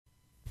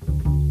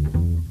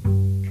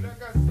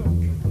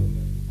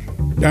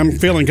I'm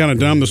feeling kind of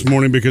dumb this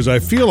morning because I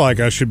feel like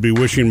I should be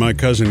wishing my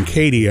cousin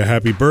Katie a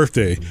happy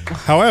birthday.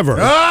 However...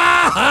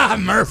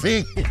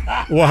 Murphy!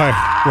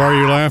 Why are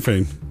you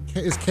laughing?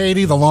 Is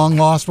Katie the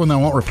long-lost one that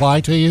won't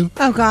reply to you?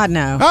 Oh, God,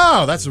 no.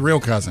 Oh, that's the real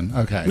cousin.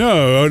 Okay.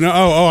 No.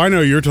 Oh, I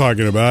know who you're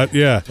talking about.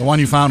 Yeah. The one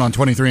you found on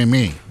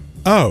 23andMe.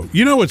 Oh,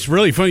 you know what's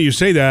really funny? You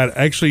say that.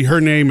 Actually, her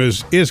name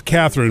is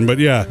Catherine, but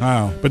yeah.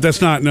 Oh. But that's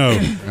not, no.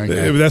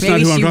 Okay. That's Maybe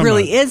not who I'm she talking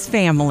really about. is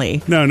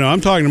family. No, I'm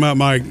talking about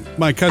my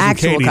cousin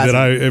Actual Katie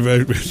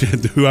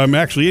cousin. who I'm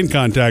actually in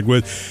contact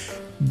with,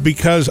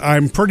 because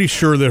I'm pretty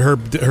sure that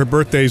her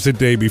birthday's the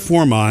day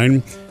before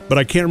mine, but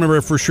I can't remember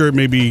for sure. It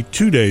may be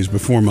 2 days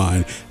before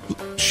mine.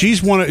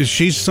 She's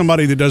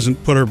somebody that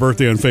doesn't put her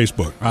birthday on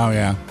Facebook. Oh,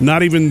 yeah.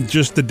 Not even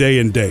just the day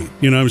and date.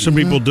 You know, some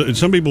people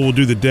will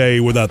do the day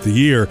without the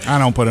year. I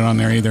don't put it on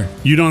there either.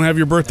 You don't have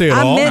your birthday at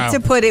all? I meant to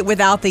put it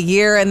without the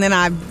year, and then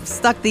I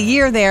stuck the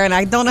year there, and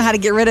I don't know how to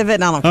get rid of it,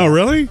 and I don't care. Oh,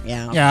 really?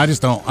 Yeah. Yeah,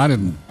 I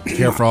didn't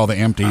care for all the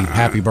empty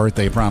happy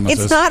birthday promises.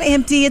 It's not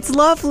empty. It's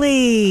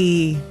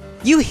lovely.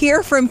 You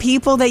hear from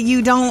people that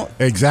you don't...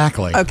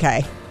 Exactly.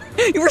 Okay.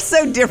 You were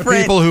so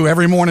different. People who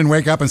every morning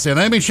wake up and say,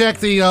 let me check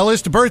the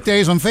list of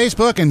birthdays on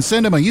Facebook and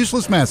send them a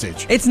useless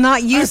message. It's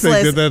not useless.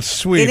 I think that's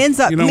sweet. It ends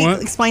up... You know let me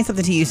what? explain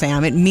something to you,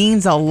 Sam. It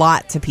means a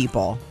lot to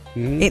people.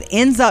 Mm-hmm. It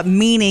ends up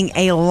meaning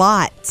a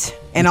lot.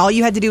 And all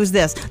you had to do was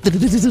this.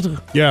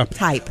 Yeah.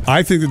 Type.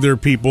 I think that there are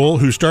people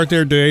who start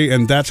their day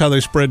and that's how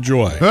they spread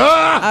joy.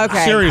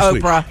 Okay,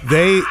 Seriously. Oprah.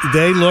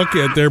 They look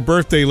at their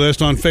birthday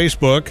list on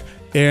Facebook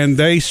and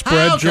they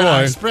spread joy.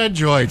 I spread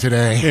joy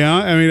today. Yeah,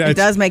 I mean, It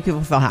does make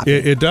people feel happy.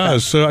 It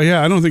does. So,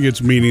 yeah, I don't think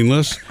it's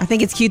meaningless. I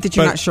think it's cute that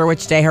you're But- not sure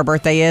which day her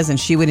birthday is, and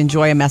she would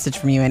enjoy a message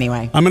from you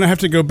anyway. I'm going to have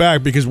to go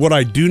back because what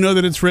I do know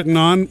that it's written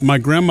on, my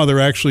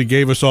grandmother actually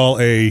gave us all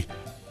a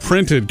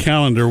printed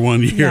calendar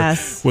one year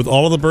Yes. with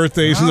all of the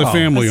birthdays in the Oh,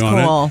 family that's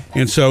on cool. it.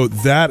 And so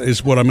that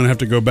is what I'm going to have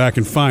to go back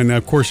and find. Now,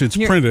 of course, it's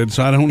printed,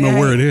 so I don't know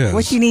where it is.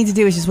 What you need to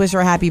do is just wish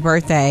her a happy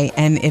birthday,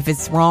 and if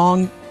it's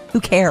wrong, who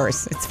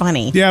cares? It's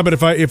funny. Yeah, but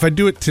if I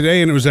do it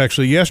today and it was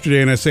actually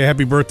yesterday and I say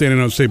happy birthday and I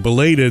don't say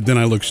belated, then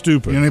I look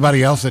stupid.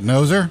 Anybody else that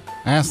knows her?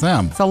 Ask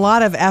them. It's a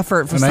lot of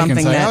effort for And they something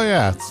can say, that... oh,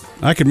 yeah.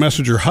 I could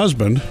message her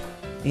husband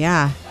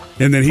Yeah.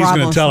 and then he's going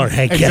Problems. to tell her,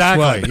 hey, guess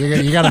what?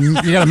 Exactly. You got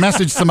to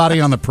message somebody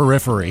on the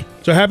periphery.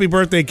 So happy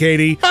birthday,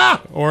 Katie,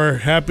 or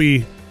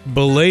happy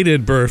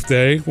belated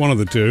birthday, one of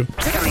the two.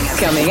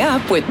 Coming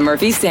up with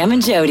Murphy, Sam,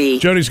 and Jody.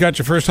 Jody's got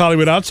your first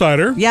Hollywood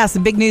Outsider. Yeah,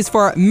 some big news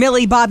for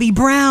Millie Bobby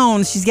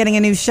Brown. She's getting a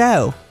new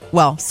show.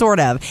 Well, sort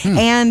of.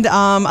 And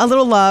a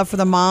little love for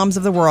the moms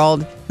of the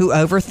world who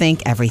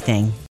overthink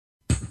everything.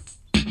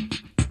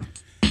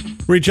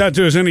 Reach out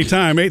to us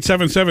anytime,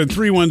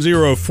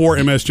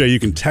 877-310-4MSJ. You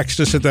can text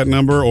us at that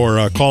number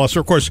or call us.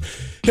 Or, of course,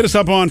 hit us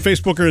up on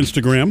Facebook or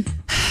Instagram.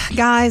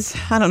 Guys,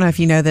 I don't know if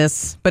you know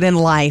this, but in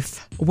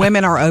life,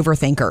 women are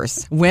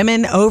overthinkers.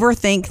 Women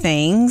overthink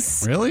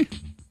things. Really?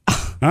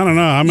 I don't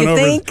know.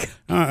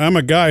 I'm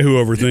a guy who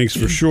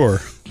overthinks for sure.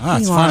 Ah,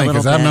 it's You are funny a little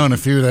because I've bit. known a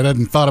few that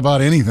hadn't thought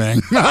about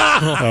anything.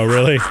 Oh,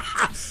 really?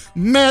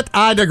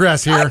 I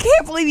digress here. I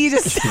can't believe you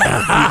just said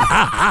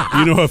that.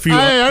 You know a few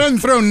I didn't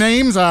throw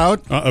names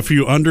out.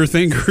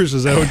 underthinkers?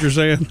 Is that what you're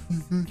saying?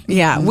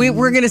 Yeah,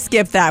 we're going to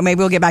skip that. Maybe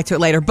we'll get back to it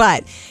later.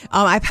 But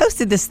I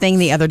posted this thing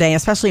the other day,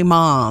 especially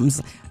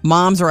moms.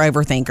 Moms are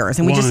overthinkers,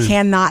 and we just Why?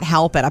 cannot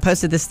help it. I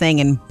posted this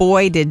thing, and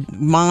boy, did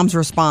moms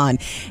respond.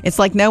 It's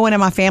like no one in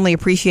my family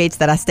appreciates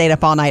that I stayed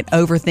up all night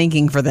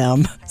overthinking for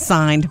them.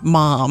 Signed,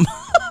 Mom.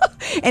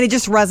 And it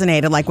just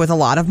resonated like with a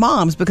lot of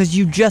moms because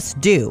you just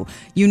do.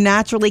 You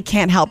naturally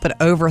can't help but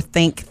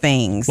overthink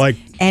things. Like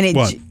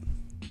what?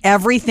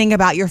 Everything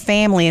about your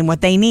family and what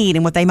they need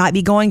and what they might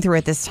be going through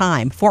at this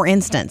time. For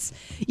instance,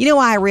 you know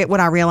what I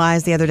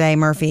realized the other day,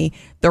 Murphy?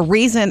 The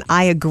reason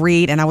I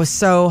agreed and I was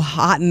so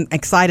hot and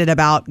excited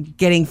about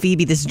getting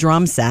Phoebe this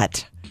drum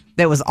set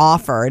that was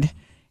offered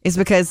is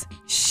because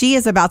she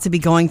is about to be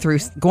going through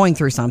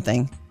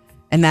something.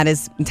 And that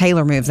is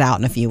Taylor moves out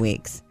in a few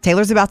weeks.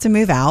 Taylor's about to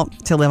move out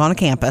to live on a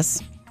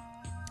campus.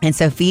 And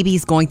so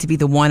Phoebe's going to be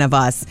the one of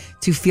us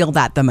to feel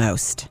that the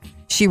most.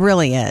 She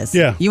really is.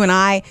 Yeah. You and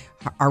I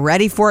are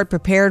ready for it,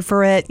 prepared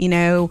for it, you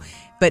know.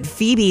 But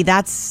Phoebe,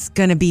 that's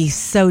going to be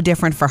so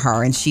different for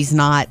her. And she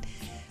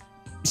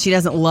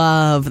doesn't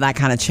love that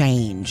kind of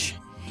change.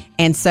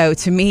 And so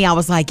to me, I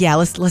was like, yeah,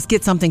 let's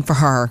get something for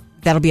her.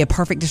 That'll be a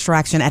perfect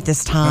distraction at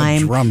this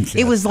time. drum kit.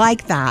 It was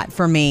like that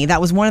for me.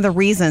 That was one of the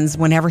reasons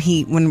when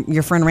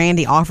your friend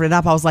Randy offered it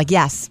up, I was like,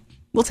 yes,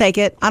 we'll take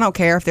it. I don't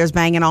care if there's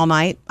banging all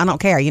night. I don't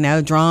care. You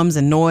know, drums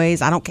and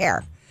noise. I don't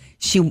care.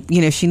 She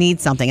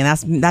needs something.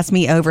 And that's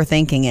me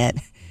overthinking it.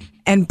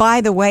 And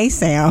by the way,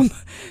 Sam,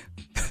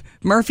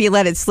 Murphy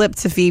let it slip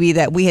to Phoebe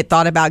that we had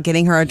thought about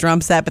getting her a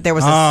drum set, but there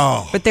was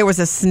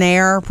a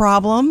snare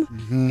problem.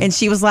 Mm-hmm. And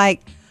she was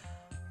like,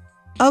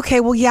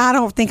 okay, well, yeah, I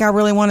don't think I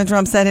really want a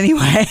drum set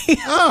anyway.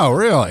 Oh,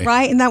 really?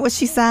 Right? Isn't that what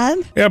she said?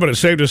 Yeah, but it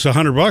saved us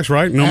 $100,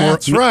 right?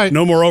 That's right.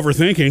 No more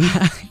overthinking.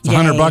 It's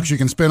 $100 you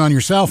can spend on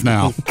yourself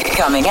now.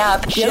 Coming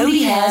up,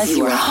 Jody has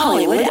your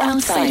Hollywood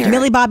Outsider.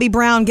 Millie Bobby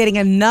Brown getting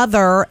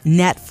another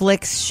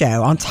Netflix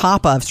show on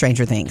top of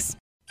Stranger Things.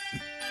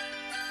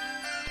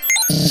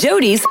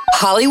 Jody's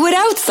Hollywood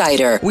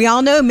Outsider. We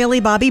all know Millie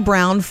Bobby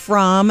Brown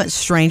from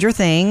Stranger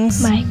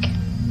Things. Mike,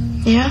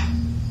 yeah?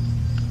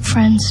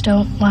 Friends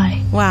don't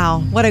lie.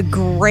 Wow, what a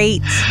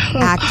great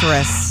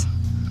actress.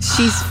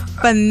 She's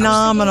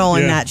phenomenal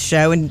in that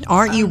show, and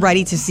aren't you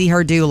ready to see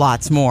her do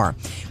lots more?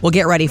 Well,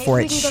 get ready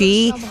for it.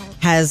 She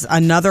has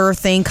another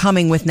thing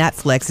coming with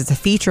Netflix. It's a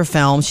feature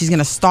film. She's going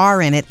to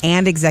star in it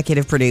and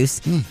executive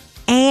produce.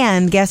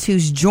 And guess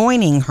who's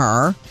joining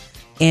her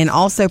in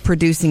also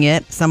producing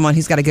it? Someone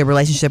who's got a good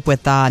relationship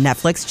with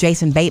Netflix,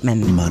 Jason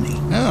Bateman. Money,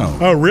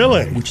 Oh,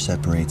 really? which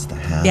separates the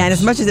haves. Yeah, and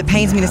as much as it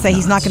pains me to say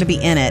he's not going to be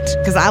in it,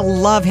 because I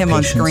love him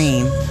on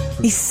screen.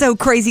 He's so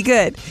crazy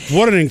good.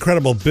 What an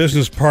incredible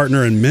business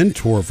partner and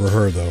mentor for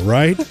her, though,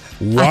 right?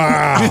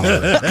 Wow.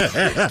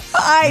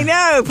 I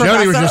know,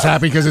 Jody was Professor. just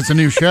happy because it's a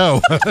new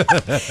show.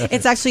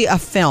 It's actually a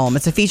film.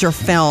 It's a feature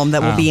film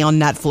that will be on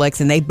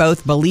Netflix, and they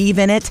both believe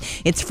in it.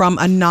 It's from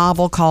a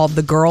novel called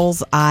The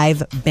Girls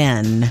I've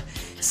Been.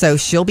 So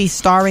she'll be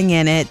starring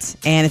in it,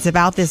 and it's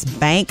about this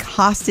bank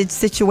hostage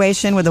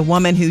situation with a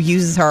woman who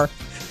uses her,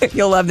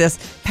 you'll love this,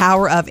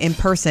 power of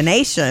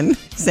impersonation,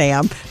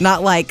 Sam,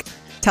 not like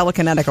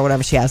telekinetic or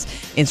whatever she has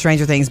in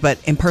Stranger Things, but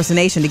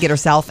impersonation to get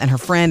herself and her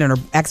friend and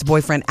her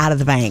ex-boyfriend out of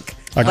the bank.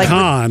 A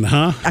con,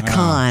 huh? A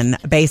con,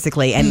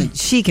 basically, and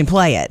she can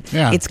play it.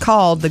 Yeah. It's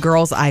called The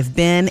Girls I've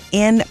Been,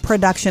 in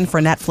production for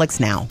Netflix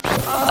now.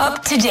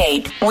 Up to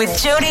date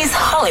with Jody's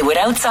Hollywood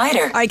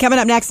Outsider. All right, coming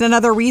up next,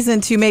 another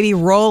reason to maybe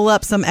roll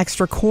up some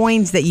extra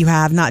coins that you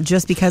have, not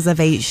just because of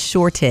a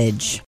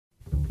shortage.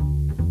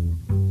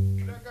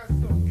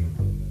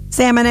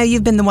 Sam, I know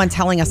you've been the one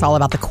telling us all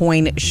about the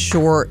coin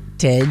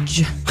shortage.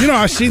 You know,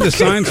 I see the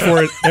signs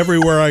for it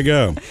everywhere I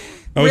go.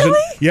 Really?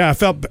 I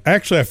felt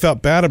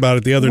bad about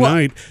it the other What?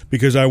 night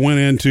because I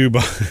went in to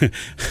buy. Kit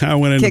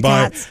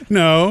Kats?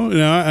 No,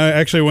 I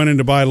actually went in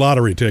to buy a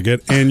lottery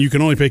ticket, and you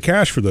can only pay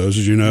cash for those,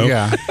 as you know.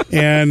 Yeah.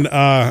 And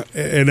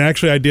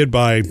actually, I did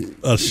buy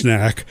a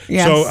snack.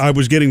 Yes. So I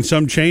was getting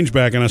some change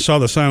back, and I saw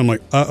the sign. I'm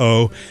like,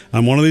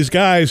 I'm one of these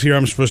guys here.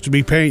 I'm supposed to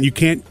be paying. You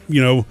can't,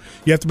 you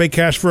have to pay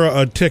cash for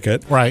a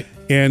ticket. Right.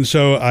 And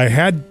so I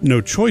had no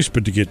choice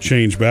but to get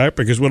change back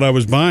because what I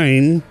was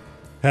buying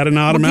had an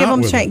Well,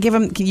 automatic. give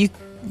them. You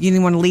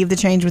didn't want to leave the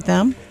change with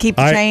them? Keep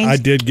the change? I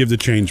did give the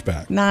change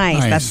back.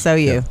 Nice. That's so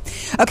you.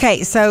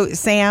 Okay, so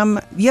Sam,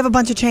 you have a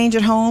bunch of change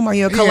at home? Are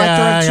you a collector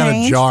Yeah, of I got a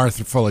change? jar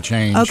full of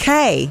change.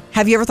 Okay.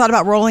 Have you ever thought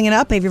about rolling it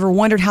up? Have you ever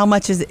wondered how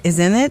much is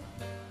in it?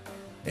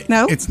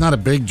 No? It's not a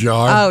big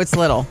jar. Oh, it's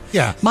little.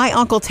 Yeah. My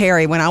Uncle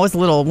Terry, when I was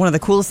little, one of the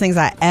coolest things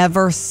I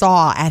ever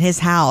saw at his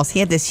house, he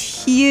had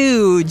this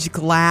huge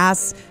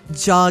glass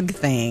jug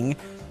thing,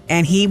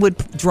 and he would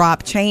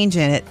drop change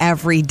in it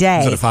every day.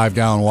 Is it a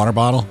 5-gallon water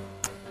bottle?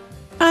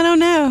 I don't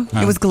know.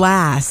 It was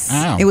glass.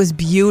 Oh. It was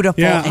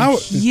beautiful and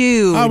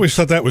huge. I always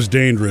thought that was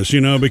dangerous,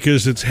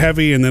 because it's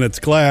heavy and then it's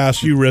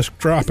glass. You risk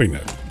dropping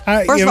it.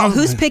 First of all,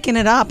 who's picking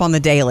it up on the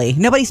daily?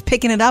 Nobody's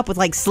picking it up with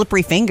like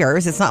slippery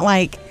fingers. It's not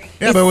like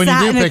Yeah, but when you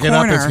sat do in a pick it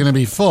up, it's corner. going to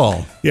be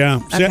full. Yeah.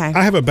 See, Okay.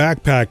 I have a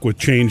backpack with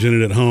change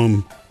in it at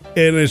home,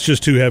 and it's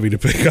just too heavy to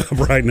pick up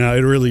right now.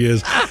 It really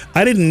is.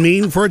 I didn't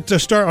mean for it to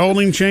start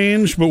holding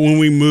change, but when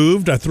we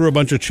moved, I threw a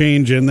bunch of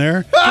change in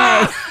there.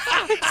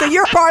 So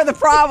you're part of the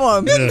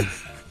problem.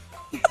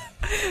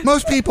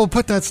 Most people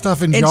put that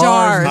stuff in In jars.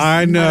 jars.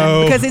 I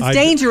know. Because it's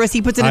dangerous.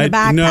 He puts it in the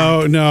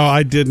backpack. No,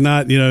 I did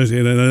not. And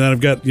then I've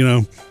got,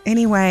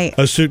 Anyway,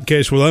 a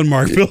suitcase with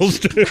unmarked bills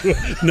too.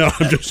 No,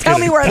 I'm just tell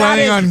kidding. me where that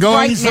is Planning on going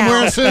right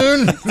somewhere now.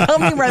 soon? Tell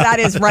me where that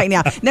is right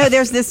now. No,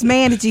 there's this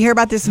man. Did you hear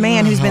about this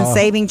man who's been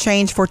saving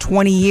change for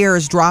 20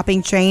 years,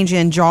 dropping change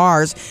in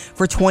jars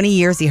for 20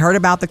 years? He heard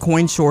about the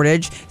coin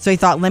shortage, so he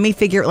thought, let me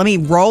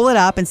roll it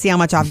up and see how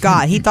much I've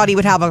got. He thought he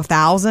would have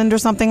 1,000 or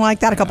something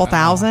like that, a couple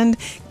thousand,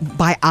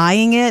 by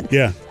eyeing it.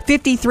 Yeah.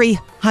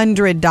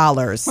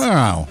 $5,300.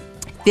 Wow.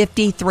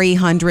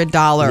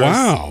 $5,300.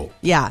 Wow.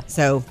 Yeah,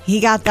 so he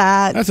got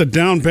that. That's a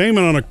down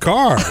payment on a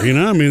car,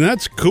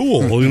 That's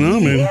cool,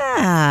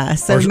 Yeah,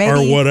 so or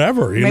maybe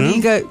whatever, Maybe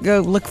you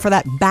go look for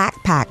that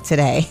backpack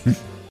today.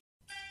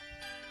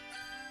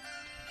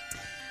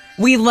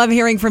 We love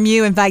hearing from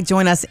you. In fact,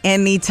 join us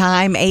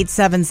anytime,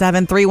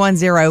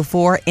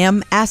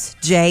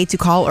 877-310-4MSJ to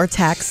call or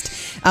text.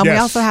 We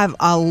Yes. also have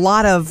a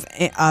lot of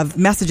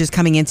messages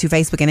coming into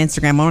Facebook and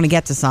Instagram. I want to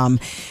get to some.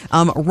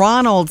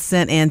 Ronald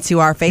sent into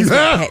our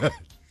Facebook page.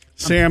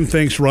 Sam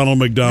thinks Ronald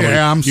McDonald.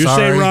 Yeah, I'm you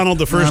sorry. say Ronald,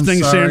 the 1st I'm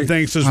thing sorry. Sam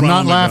thinks is I'm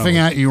Ronald not laughing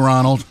McDonald. at you,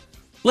 Ronald.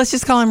 Let's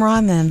just call him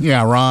Ron then.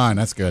 Yeah, Ron.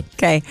 That's good.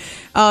 Okay.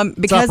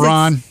 Because up,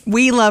 Ron?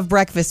 we love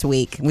Breakfast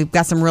Week. We've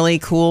got some really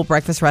cool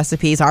breakfast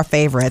recipes, our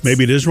favorites.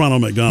 Maybe it is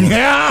Ronald McDonald.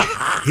 Yeah.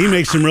 He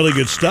makes some really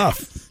good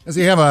stuff. Does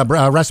he have a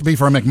recipe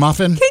for a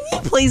McMuffin? Can you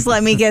please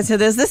let me get to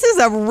this? This is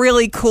a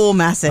really cool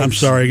message. I'm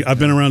sorry. I've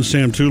been around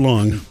Sam too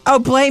long. Oh,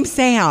 blame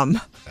Sam.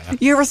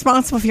 You're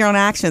responsible for your own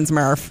actions,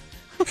 Murph.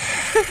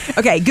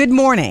 Okay, good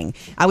morning.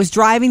 I was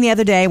driving the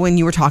other day when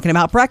you were talking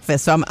about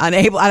breakfast, so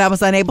I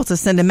was unable to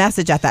send a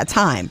message at that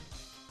time.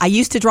 I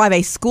used to drive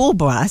a school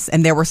bus,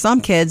 and there were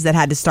some kids that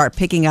had to start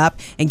picking up,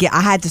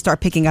 I had to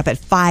start picking up at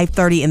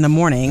 5:30 in the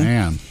morning.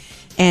 Man.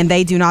 And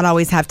they do not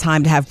always have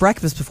time to have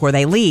breakfast before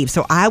they leave.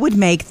 So I would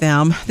make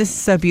them, this is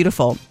so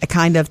beautiful, a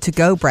kind of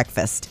to-go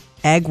breakfast,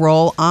 egg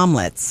roll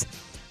omelets.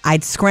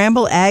 I'd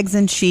scramble eggs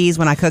and cheese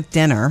when I cooked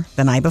dinner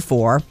the night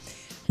before,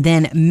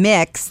 then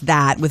mix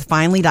that with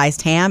finely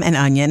diced ham and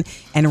onion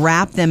and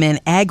wrap them in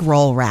egg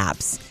roll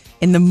wraps.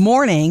 In the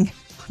morning,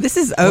 this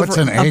is over What's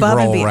an egg above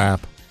and roll beyond.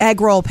 wrap?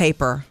 Egg roll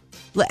paper.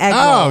 Egg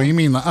Oh, roll. you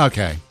mean,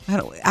 okay.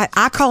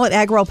 I call it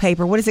egg roll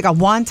paper. What is it called?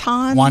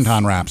 Wontons?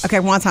 Wonton wraps. Okay,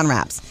 wonton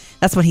wraps.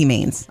 That's what he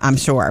means, I'm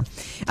sure.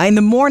 In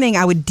the morning,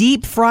 I would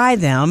deep fry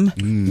them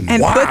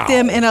and put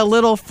them in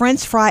little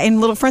French fry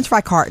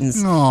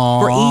cartons. Aww.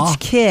 For each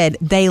kid.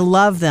 They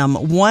love them.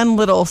 One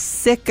little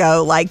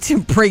sicko liked to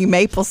bring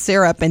maple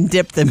syrup and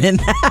dip them in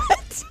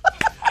that.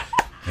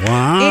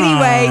 Wow.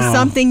 Anyway,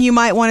 something you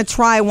might want to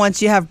try when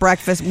you have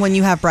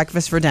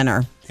breakfast for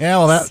dinner. Yeah,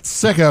 well, that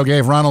sicko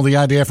gave Ronald the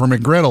idea for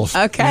McGriddles.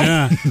 Okay.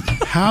 Yeah.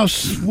 How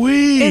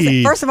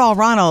sweet. First of all,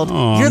 Ronald,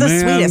 Aw, you're the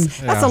man.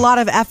 sweetest. That's a lot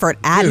of effort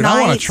at Dude, I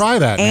night. wanna try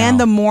that and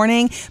now. the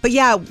morning. But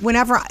yeah,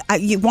 whenever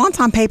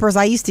wonton papers,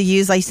 I used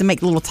to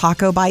make little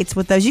taco bites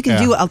with those. You can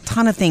Yeah. do a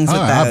ton of things with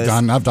those.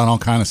 I've done all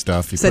kind of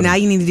stuff. So now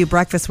you need to do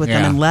breakfast with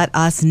them Yeah. and let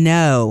us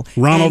know.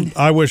 Ronald, And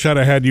I wish I'd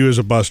have had you as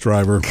a bus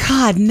driver.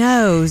 God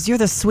knows you're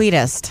the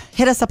sweetest.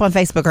 Hit us up on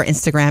Facebook or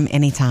Instagram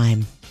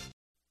anytime.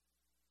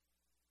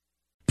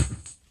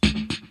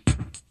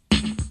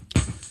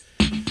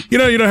 You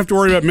know, you don't have to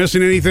worry about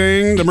missing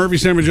anything. The Murphy,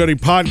 Sam, and Jody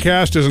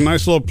podcast is a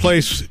nice little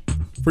place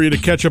for you to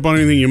catch up on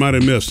anything you might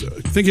have missed.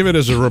 Think of it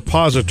as a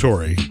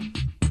repository.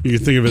 You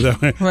can think of it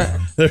that way.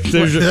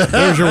 There's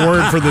your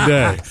word for the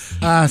day.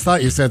 I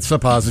thought you said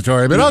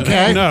suppository, but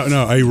okay.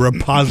 No, a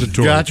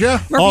repository.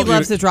 Gotcha. Murphy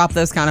loves to drop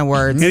those kind of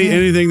words.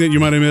 Anything that you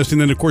might have missed.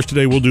 And then, of course,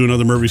 today we'll do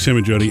another Murphy, Sam,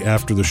 and Jody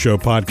after the show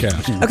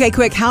podcast. Okay,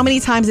 quick. How many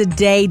times a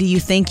day do you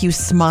think you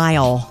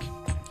smile?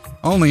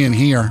 Only in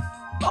here.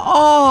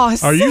 Oh,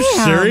 Are you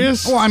Sam.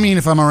 serious? Well, I mean,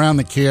 if I'm around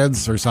the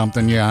kids or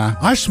something, yeah.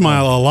 I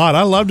smile a lot.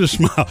 I love to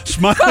smile.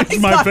 Smiling is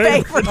my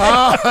favorite.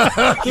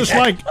 Just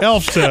like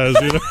Elf says,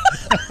 you know.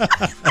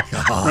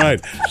 Right.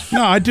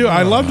 No, I do.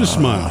 I love to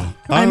smile.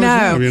 I know.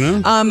 Have, you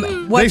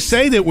know? They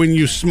say that when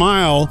you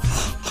smile,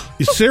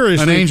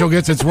 seriously, An angel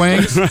gets its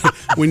wings.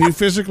 when you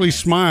physically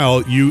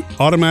smile, you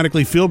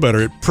automatically feel better.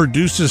 It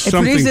produces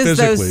something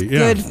produces physically.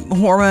 those good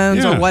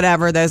hormones Yeah. or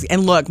whatever. Those.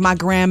 And look, my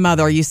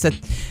grandmother used to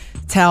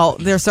tell,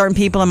 there are certain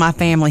people in my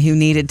family who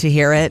needed to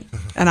hear it,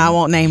 and I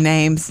won't name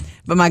names,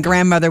 but my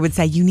grandmother would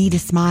say, you need to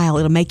smile.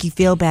 It'll make you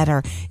feel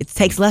better. It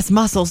takes less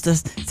muscles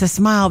to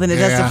smile than it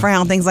does to Yeah.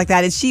 frown, things like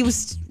that. And she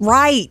was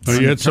right. Oh,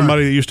 you had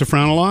somebody that used to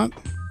frown a lot?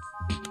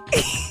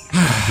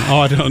 Oh,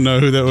 I don't know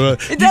who that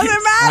was. It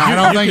doesn't matter. I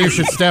don't think you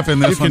should step in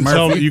this one,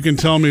 Murphy. You can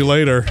tell me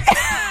later.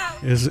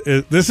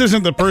 This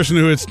isn't the person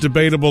who it's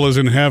debatable is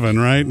in heaven,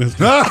 right?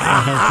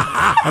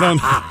 I don't.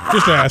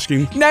 Just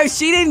asking. No,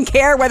 she didn't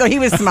care whether he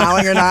was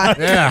smiling or not.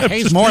 Yeah,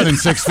 he's more than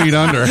 6 feet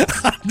under.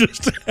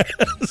 Just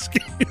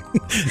asking.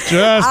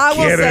 Just I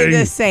will say kidding.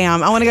 this,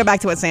 Sam. I want to go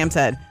back to what Sam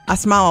said. I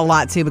smile a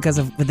lot, too, because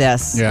of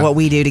this, Yeah. what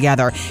we do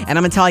together. And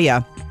I'm going to tell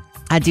you,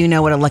 I do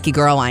know what a lucky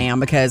girl I am,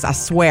 because I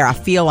swear, I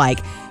feel like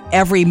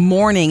every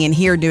morning in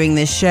here doing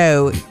this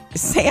show,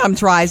 Sam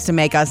tries to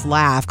make us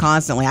laugh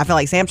constantly. I feel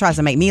like Sam tries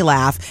to make me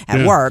laugh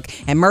at work,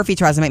 and Murphy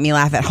tries to make me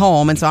laugh at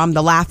home, and so I'm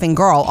the laughing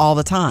girl all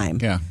the time.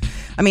 Yeah.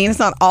 I mean, it's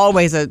not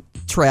always a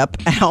trip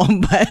at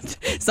home, but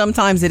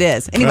sometimes it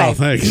is. Anyway, Well,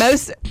 thanks.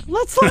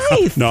 let's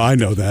life. No, I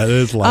know that.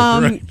 It's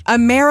like right.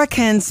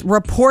 Americans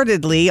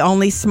reportedly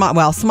only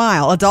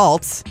smile,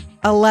 adults,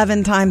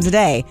 11 times a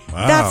day.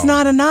 Wow. That's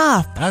not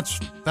enough.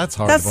 That's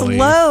hard That's to believe.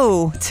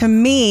 low to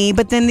me,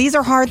 but then these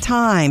are hard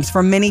times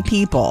for many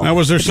people. Now,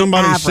 was there The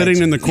somebody average. sitting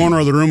in the corner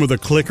of the room with a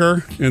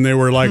clicker, and they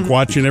were like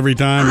watching every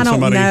time? I and don't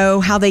somebody, know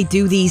how they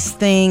do these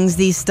things,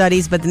 these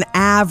studies, but an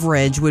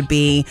average would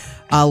be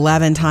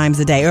 11 times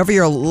a day. Over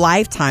your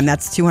lifetime,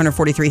 that's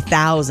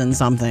 243,000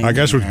 something. I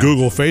guess with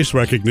Google face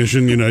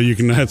recognition, you know, you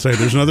can say,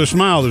 "There's another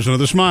smile. There's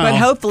another smile." But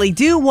hopefully,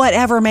 do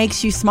whatever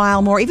makes you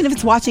smile more, even if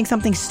it's watching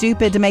something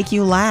stupid to make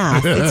you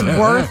laugh. It's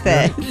worth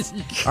it.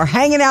 Or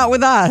hanging out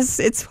with us.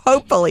 It's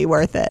hopefully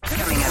worth it.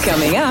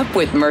 Coming up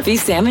with Murphy,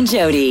 Sam, and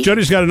Jody.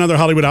 Jody's got another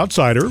Hollywood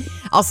outsider.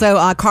 Also,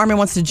 Carmen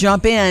wants to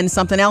jump in.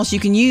 Something else you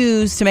can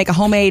use to make a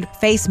homemade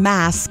face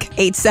mask.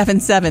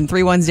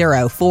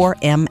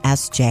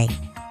 877-310-4MSJ.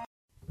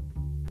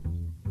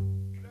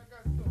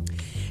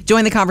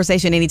 Join the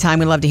conversation anytime.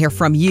 We'd love to hear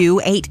from you.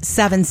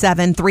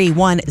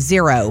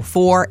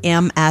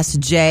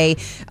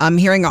 877-310-4MSJ. I'm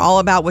hearing all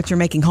about what you're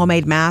making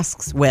homemade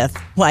masks with,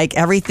 like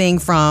everything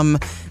from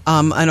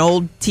an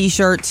old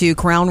T-shirt to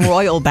Crown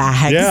Royal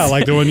bags. Yeah,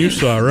 like the one you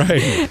saw,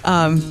 right?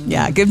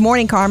 Yeah. Good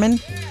morning, Carmen.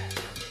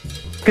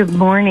 Good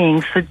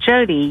morning. So,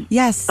 Jody,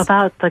 Yes.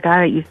 about the guy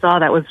that you saw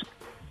that was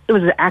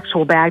it was an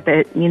actual bag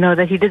that,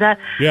 that he did that.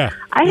 Yeah.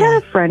 I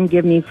had a friend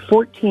give me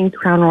 14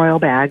 Crown Royal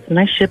bags, and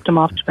I shipped them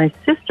off to my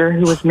sister,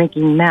 who was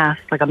making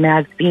masks, like a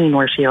Mad Fiend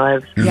where she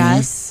lives.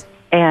 Yes.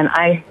 And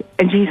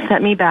she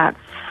sent me back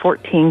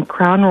 14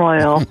 Crown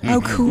Royal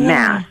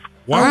masks.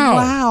 Wow. Oh,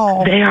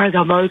 wow. They are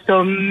the most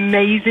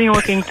amazing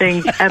looking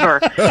things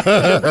ever.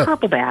 They're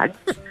purple bags.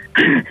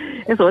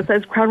 And so it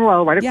says Crown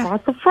Royal right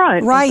across the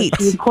front. Right. And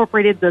so she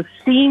incorporated the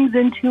seams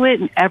into it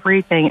and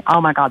everything.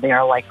 Oh, my God, they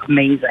are,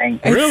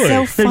 amazing. Really? It's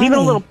so funny. There's even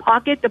a little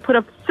pocket to put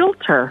a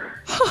filter.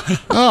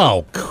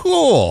 Oh,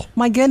 cool.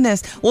 My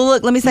goodness. Well,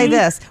 look, let me say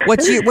this.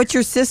 What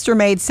your sister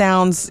made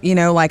sounds,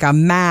 like a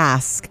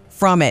mask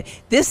from it.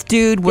 This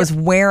dude was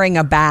wearing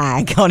a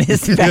bag on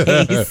his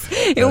face.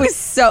 It was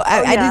so,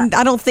 I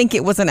don't think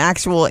it was an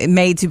actual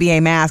made to be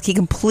a mask. He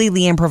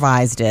completely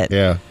improvised it.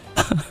 Yeah.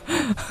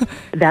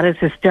 That is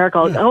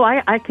hysterical. Yeah. Oh,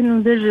 I can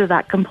envision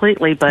that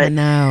completely. But, I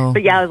know.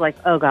 But yeah, I was like,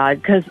 oh,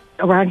 God. Because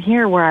around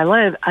here where I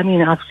live,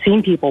 I've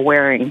seen people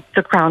wearing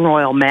the Crown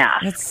Royal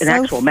mask. That's an so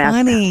actual mask.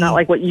 funny. Not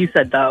like what you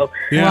said, though.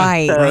 Yeah,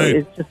 Right. So right.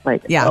 it's just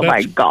like, Yeah. oh,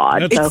 my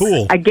God. That's so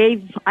cool. I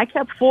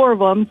kept 4 of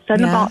them,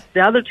 sent them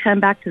the other 10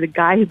 back to the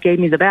guy who gave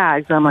me the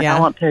bags. And I'm like, Yeah. I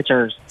want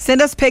pictures.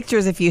 Send us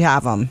pictures if you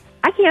have them.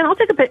 I can. I'll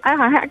take a picture.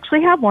 I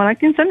actually have one. I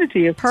can send it to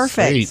you.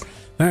 Perfect. Sweet.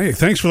 Hey,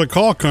 thanks for the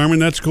call, Carmen.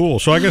 That's cool.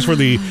 So I guess for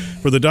the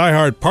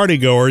diehard party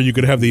goer, you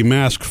could have the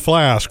mask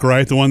flask,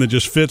 right? The one that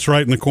just fits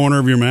right in the corner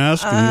of your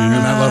mask. In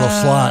that little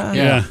slot.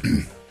 yeah.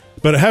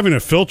 But having a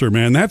filter,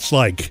 man, that's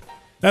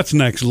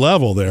next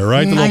level there,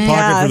 right? The little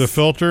pocket for the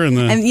filter and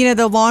the. And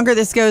the longer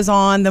this goes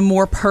on, the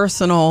more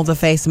personal the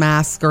face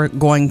masks are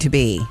going to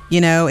be.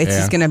 It's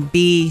just going to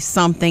be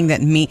something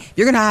that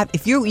you're going to have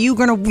if you're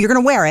going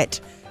to wear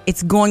it.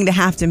 It's going to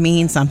have to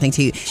mean something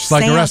to you. Just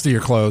like the rest of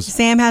your clothes.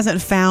 Sam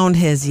hasn't found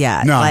his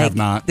yet. No, I have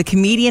not. The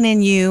comedian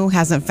in you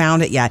hasn't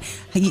found it yet.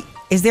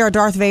 Is there a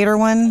Darth Vader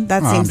one?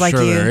 That seems I'm like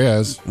sure you. there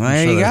is. Well, I'm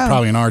there sure you there's go.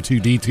 probably an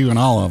R2-D2 in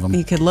all of them.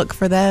 You could look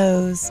for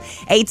those.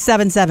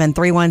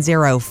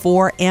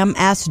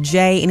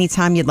 877-310-4MSJ.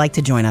 Anytime you'd like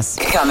to join us.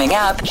 Coming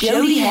up,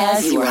 Jody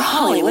has your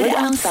Hollywood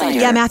Outsider.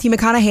 Yeah, Matthew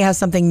McConaughey has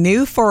something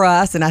new for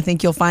us, and I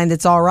think you'll find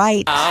it's all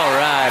right. All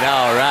right.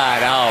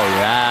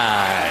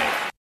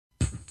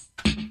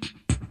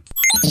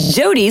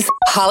 Jody's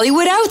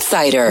Hollywood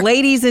Outsider.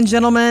 Ladies and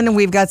gentlemen,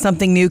 we've got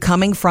something new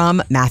coming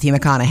from Matthew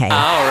McConaughey.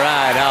 All right.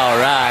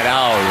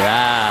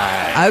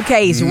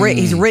 Okay, he's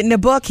written a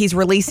book he's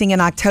releasing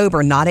in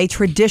October. Not a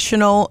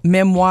traditional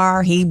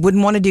memoir. He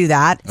wouldn't want to do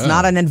that. It's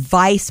not an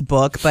advice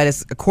book, but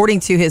it's, according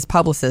to his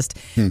publicist,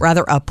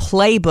 rather a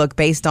playbook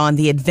based on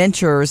the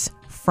adventures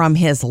from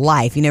his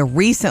life.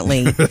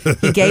 Recently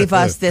he gave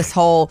us this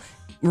whole,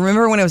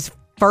 remember when it was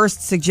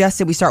first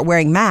suggested we start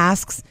wearing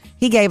masks,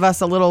 he gave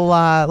us a little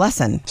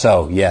lesson.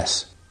 So,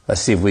 yes,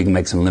 let's see if we can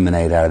make some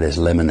lemonade out of this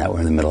lemon that we're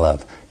in the middle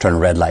of. Turn a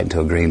red light into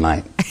a green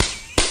light.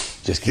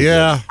 Just keep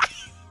Yeah.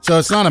 So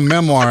it's not a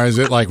memoir. Is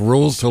it like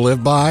rules to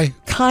live by?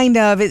 Kind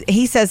of.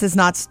 He says it's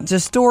not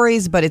just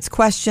stories, but it's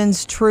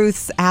questions,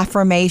 truths,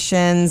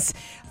 affirmations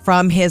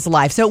from his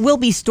life. So it will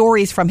be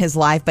stories from his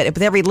life, but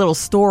with every little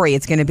story,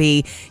 it's going to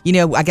be,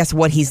 I guess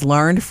what he's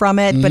learned from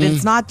it. But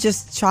it's not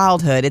just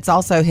childhood. It's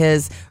also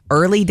his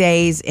early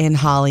days in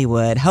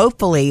Hollywood,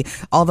 hopefully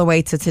all the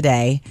way to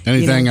today.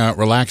 Anything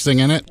relaxing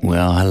in it?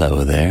 Well,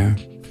 hello there.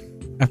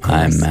 Of course.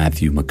 I'm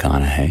Matthew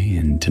McConaughey,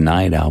 and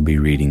tonight I'll be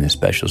reading a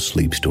special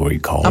sleep story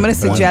called... I'm going to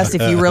suggest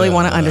if you really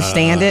want to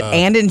understand it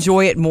and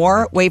enjoy it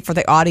more, wait for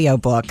the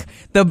audiobook.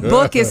 The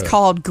book is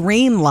called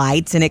Green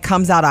Lights, and it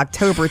comes out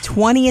October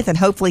 20th, and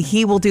hopefully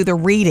he will do the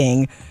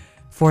reading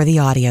for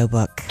the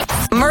audiobook.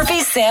 Murphy,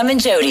 Sam, and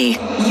Jody,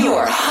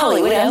 your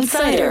Hollywood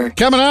Outsider.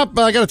 Coming up,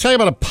 I got to tell you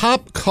about a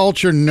pop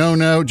culture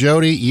no-no.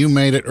 Jody, you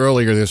made it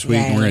earlier this week,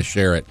 and we're going to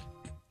share it.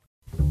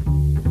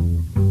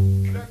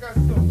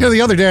 The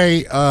other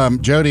day,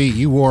 Jody,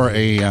 you wore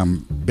a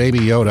Baby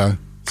Yoda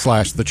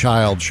 / the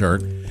Child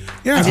shirt.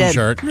 Yeah, I did.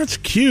 Shirt. That's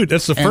cute.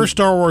 That's the first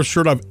Star Wars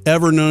shirt I've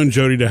ever known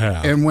Jody to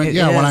have. And when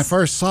I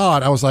first saw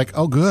it, I was like,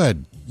 oh,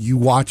 good. You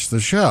watched the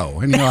show.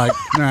 And you're like,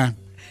 nah,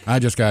 I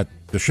just got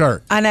the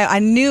shirt. I know. I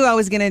knew I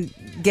was going to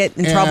get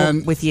in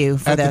trouble with you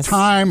for at this. At the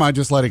time, I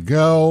just let it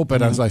go.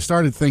 But as I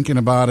started thinking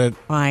about it,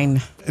 Fine.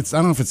 I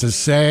don't know if it's a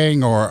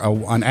saying or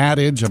an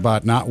adage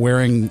about not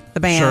wearing The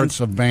band. shirts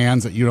of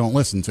bands that you don't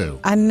listen to.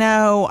 I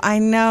know.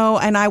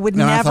 And I would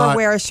And I never thought-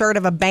 wear a shirt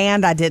of a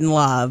band I didn't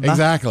love.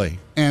 Exactly.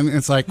 And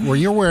it's like, well,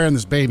 you're wearing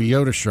this Baby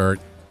Yoda shirt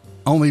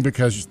only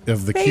because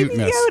of the Baby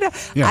cuteness.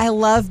 Yoda. Yeah. I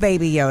love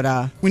Baby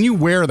Yoda. When you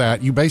wear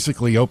that, you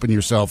basically open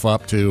yourself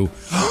up to,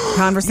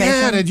 Conversation.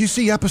 yeah, did you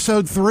see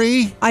episode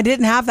 3? I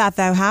didn't have that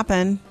though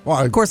happen.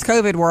 Well, of course,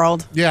 COVID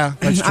world. Yeah,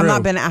 that's true.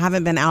 I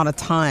haven't been out a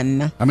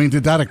ton. I mean,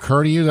 did that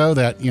occur to you, though,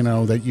 that,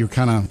 that you're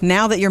kind of...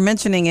 Now that you're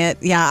mentioning it,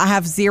 yeah, I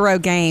have zero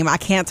game. I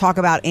can't talk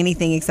about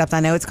anything except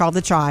I know it's called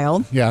The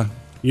Child. Yeah.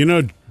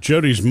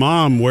 Jody's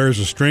mom wears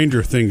a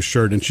Stranger Things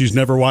shirt, and she's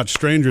never watched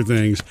Stranger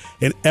Things,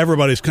 and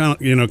everybody's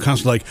constantly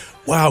like,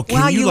 "Wow,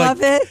 you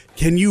love it?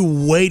 Can you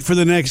wait for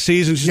the next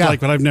season?" She's like,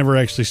 "But I've never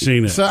actually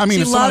seen it." So I mean,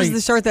 She if loves somebody,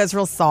 the shirt that's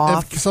real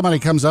soft. if somebody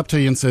comes up to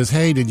you and says,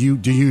 "Hey, do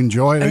you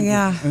enjoy it?"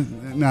 Yeah.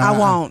 No, I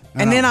won't.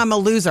 And no. then I'm a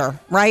loser,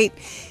 right?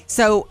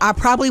 So I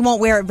probably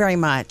won't wear it very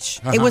much.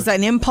 It was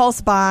an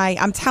impulse buy.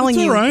 I'm telling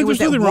That's you, all right. it was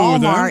There's at nothing wrong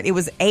with that. Walmart. It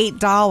was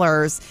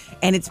 $8,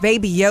 and it's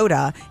Baby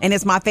Yoda, and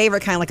it's my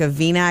favorite kind of like a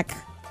V-neck.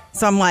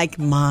 So I'm like,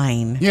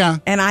 mine. Yeah.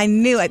 And I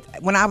knew it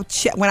when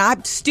I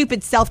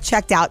stupid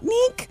self-checked out.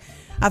 Neek,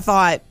 I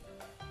thought,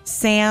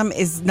 Sam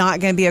is not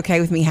going to be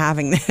okay with me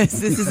having this.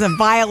 This is a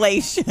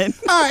violation.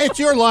 It's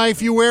your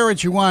life. You wear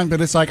what you want,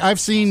 but it's like I've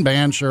seen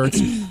band shirts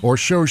or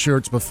show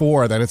shirts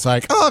before that it's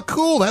like, oh,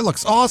 cool, that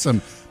looks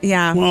awesome.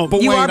 Yeah. Well,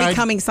 but you wait, are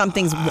becoming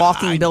something's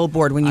walking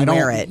billboard when you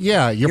wear it.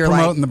 Yeah, you're like-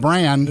 promoting the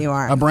brand. You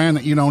are. A brand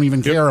that you don't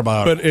even care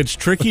about. But it's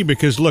tricky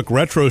because look,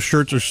 retro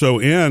shirts are so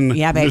in.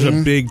 Yeah, baby.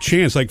 There's a big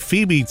chance. Like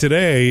Phoebe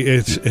today,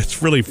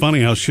 it's really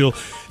funny how she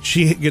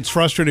gets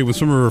frustrated when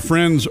some of her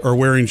friends are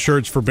wearing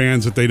shirts for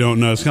bands that they don't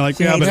know. It's kind of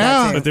like, hates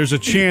that too. but there's a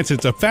chance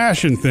it's a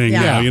fashion thing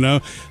Yeah. now, you know?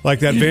 Like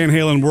that Van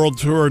Halen World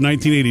Tour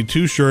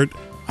 1982 shirt.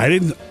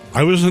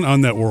 I wasn't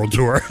on that world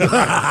tour.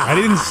 I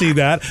didn't see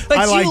that. But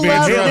I like you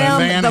Van love Halen. them,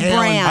 Van the Halen.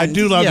 brand. I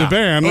do love Yeah. the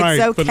band, It's right?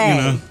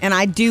 okay. But, And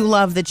I do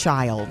love the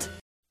child.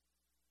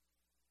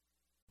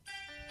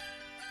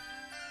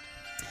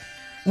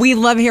 We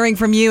love hearing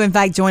from you. In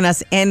fact, join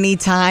us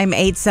anytime,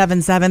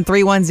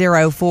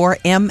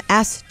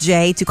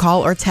 877-310-4MSJ to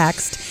call or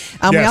text.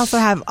 We Yes. also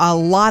have a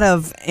lot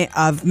of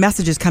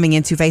messages coming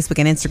into Facebook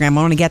and Instagram.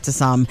 I want to get to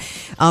some.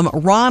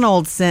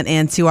 Ronald sent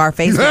into our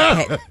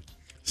Facebook page.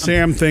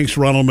 Sam thinks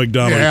Ronald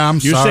McDonald. yeah, I'm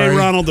you sorry. say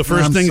Ronald, the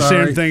 1st I'm thing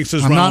sorry. Sam thinks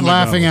is I'm Ronald not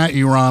laughing McDonald. at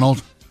you,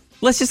 Ronald.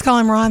 Let's just call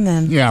him Ron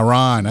then. Yeah,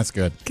 Ron. That's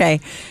good. Okay.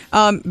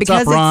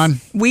 Because Ron?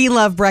 we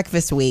love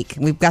Breakfast Week.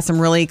 We've got some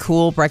really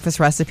cool breakfast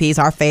recipes,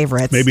 our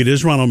favorites. Maybe it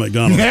is Ronald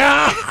McDonald.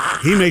 Yeah.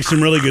 He makes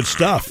some really good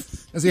stuff.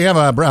 Does he have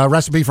a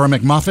recipe for a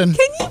McMuffin?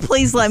 Can you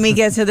please let me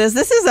get to this?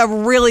 This is a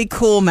really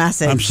cool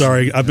message. I'm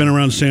sorry. I've been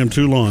around Sam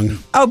too long.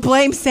 Oh,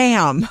 blame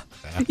Sam.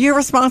 You're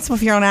responsible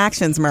for your own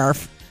actions,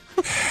 Murph.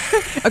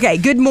 Okay,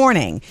 good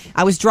morning.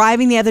 I was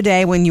driving the other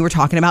day when you were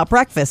talking about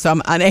breakfast, so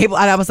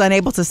I was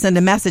unable to send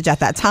a message at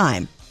that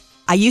time.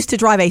 I used to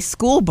drive a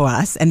school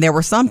bus, and there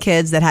were some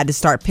kids that had to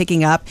start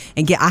picking up,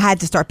 I had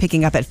to start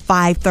picking up at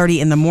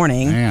 5:30 in the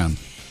morning. Man.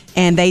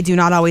 And they do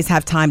not always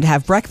have time to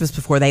have breakfast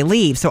before they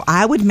leave. So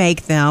I would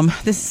make them,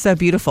 this is so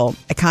beautiful,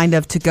 a kind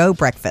of to-go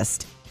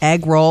breakfast,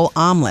 egg roll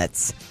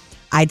omelets.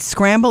 I'd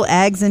scramble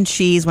eggs and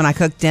cheese when I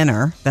cooked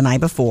dinner the night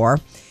before,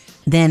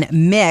 then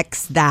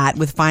mix that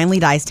with finely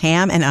diced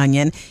ham and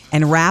onion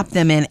and wrap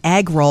them in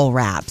egg roll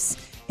wraps.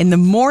 In the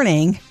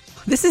morning,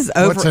 this is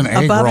over What's an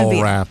egg above and roll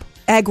beyond. wrap?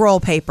 Egg roll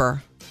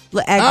paper.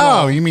 Egg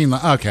Oh, roll. you mean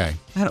okay?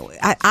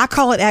 I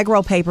call it egg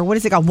roll paper. What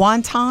is it called?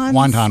 Wontons?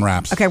 Wonton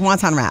wraps. Okay,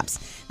 wonton wraps.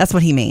 That's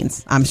what he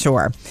means, I'm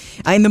sure.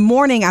 In the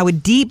morning, I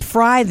would deep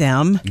fry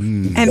them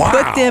and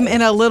put them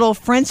in little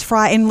French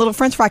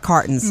fry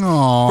cartons.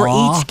 Aw. For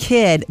each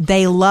kid,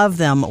 they love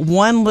them.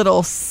 One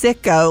little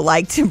sicko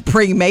liked to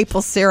bring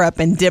maple syrup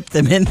and dip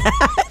them in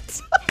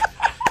that.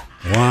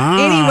 Wow.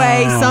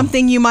 Anyway,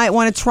 something you might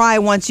want to try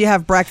when you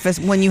have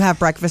breakfast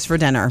for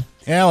dinner.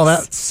 Yeah, well, that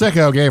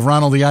sicko gave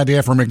Ronald the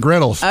idea for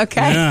McGriddles.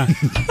 Okay. Yeah.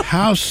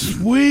 How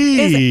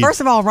sweet.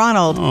 First of all,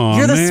 Ronald, Aw,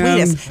 you're the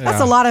man. sweetest.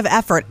 That's a lot of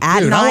effort at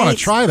Dude, night. I wanna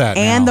try that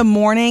and now. the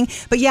morning.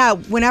 But yeah,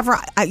 whenever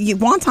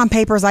wonton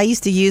papers, I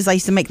used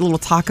to make little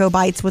taco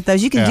bites with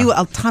those. You can Yeah. do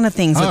a ton of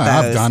things with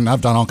those.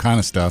 I've done all kind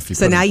of stuff.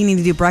 So now you need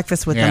to do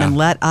breakfast with them Yeah. and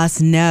let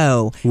us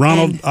know.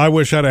 Ronald, And I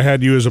wish I'd have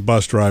had you as a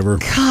bus driver.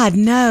 God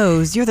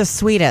knows you're the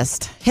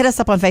sweetest. Hit us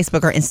up on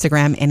Facebook or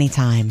Instagram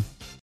anytime.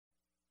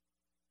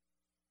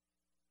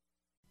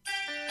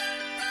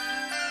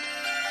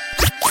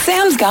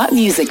 Sam's got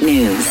music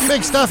news.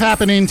 Big stuff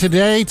happening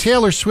today.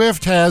 Taylor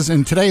Swift has,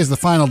 and today is the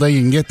final day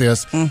you can get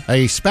this,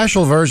 a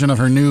special version of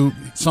her new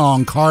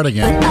song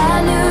Cardigan.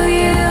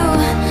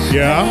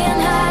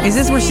 Yeah? Is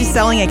this where she's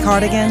selling a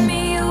cardigan?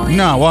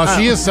 No, well,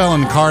 she is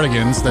selling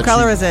cardigans. What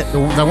color is it?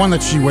 The one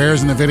that she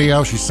wears in the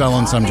video, she's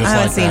selling some just I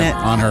haven't like seen that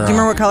it. on her. Do you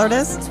remember what color it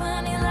is?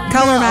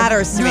 Color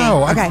matters to me.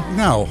 Okay.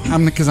 No,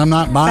 because I'm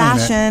not buying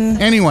Fashion.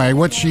 it. Anyway,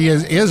 what she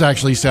is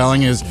actually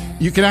selling is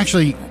you can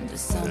actually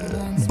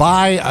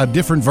buy a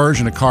different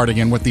version of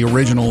Cardigan with the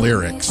original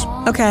lyrics.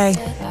 Okay.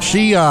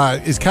 She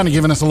is kind of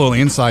giving us a little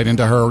insight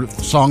into her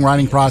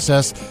songwriting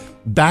process.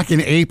 Back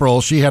in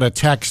April, she had a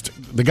text.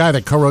 The guy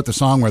that co-wrote the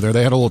song with her,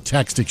 they had a little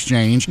text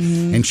exchange,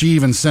 and she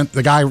even sent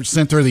her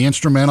the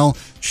instrumental.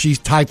 She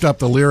typed up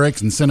the lyrics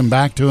and sent them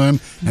back to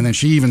him, and then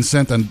she even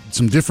sent them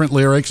some different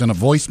lyrics and a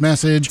voice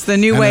message. It's the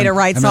new way to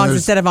write songs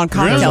instead of on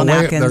cocktail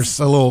napkins. There's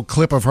a little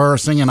clip of her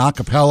singing a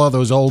cappella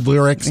those old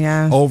lyrics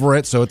over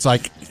it. So it's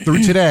like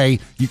through today,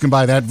 you can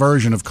buy that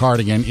version of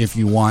Cardigan if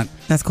you want.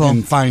 That's cool.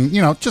 And find,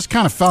 just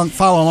kind of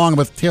follow along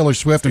with Taylor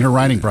Swift and her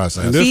writing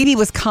process. Phoebe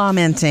was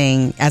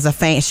commenting as a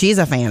fan. She's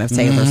a fan of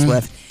Taylor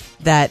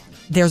Swift. That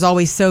there's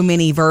always so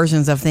many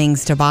versions of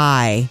things to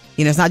buy.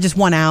 You know, it's not just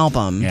one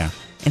album. Yeah.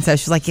 And so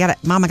she's like,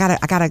 Mom, I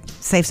gotta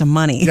save some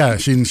money. Yeah,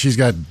 she's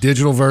got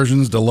digital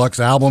versions, deluxe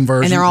album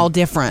versions. And they're all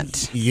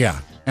different. Yeah,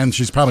 and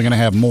she's probably going to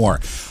have more.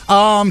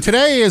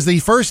 Today is the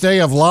first day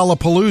of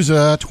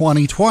Lollapalooza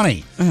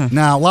 2020.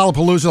 Now,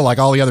 Lollapalooza, like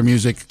all the other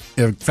music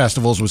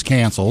festivals, was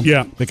canceled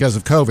because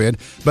of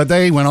COVID, but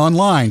they went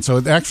online.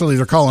 So actually,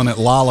 they're calling it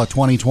Lolla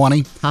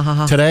 2020.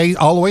 Today,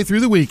 all the way through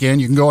the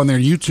weekend, you can go on their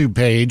YouTube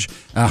page,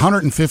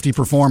 150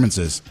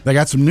 performances. They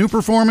got some new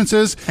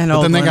performances, and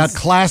but then they ones. got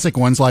classic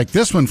ones like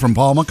this one from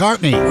Paul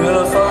McCartney. When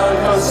I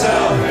find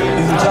myself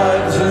in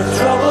times of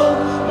trouble,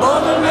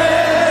 Mother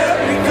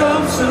Mary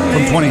comes to me.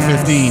 From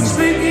 2015.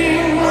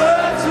 Speaking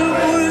words of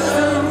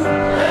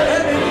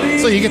wisdom.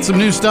 So you get some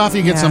new stuff.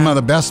 You get some of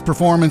the best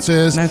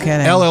performances. No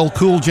kidding. LL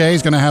Cool J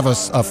is going to have a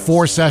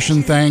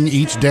 4-session thing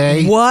each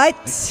day.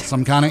 What?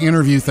 Some kind of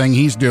interview thing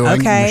he's doing.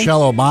 Okay.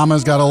 Michelle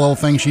Obama's got a little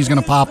thing she's going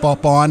to pop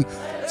up on.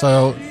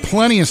 So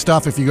plenty of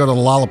stuff if you go to the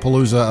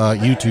Lollapalooza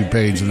YouTube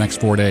page the next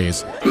 4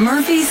 days.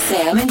 Murphy,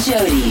 Sam, and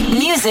Jody.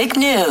 Music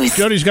news.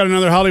 Jody's got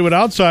another Hollywood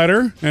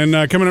Outsider,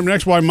 and coming up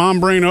next, why mom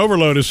brain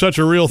overload is such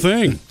a real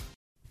thing.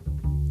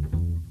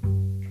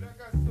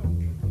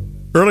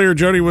 Earlier,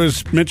 Jody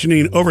was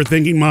mentioning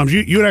overthinking moms.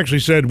 You had actually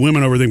said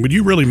women overthink, but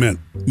you really meant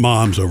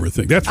moms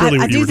overthink. That's really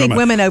what you were talking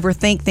about. I do think women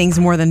overthink things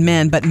more than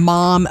men, but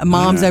moms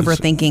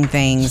overthinking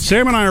things.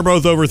 Sam and I are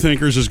both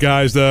overthinkers as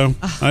guys, though.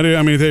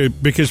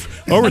 Because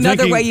overthinking...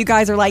 Another way you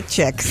guys are like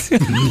chicks. No,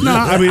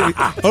 I mean,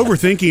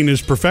 overthinking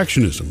is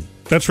perfectionism.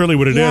 That's really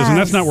what it is, and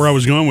that's not where I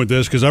was going with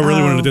this, because I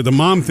really wanted to do the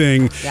mom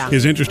thing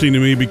is interesting to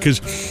me, because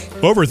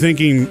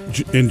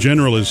overthinking in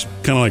general is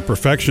kind of like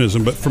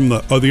perfectionism, but from the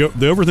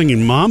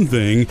overthinking mom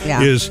thing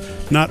is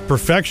not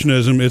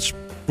perfectionism, it's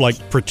like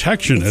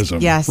protectionism,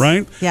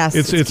 right? Yes,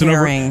 it's an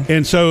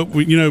and so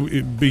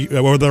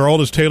with our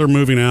oldest Taylor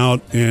moving out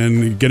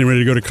and getting ready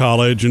to go to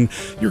college, and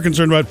you're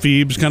concerned about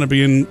Phoebe's kind of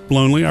being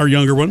lonely, our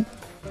younger one.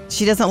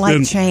 She doesn't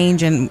like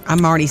change, and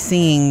I'm already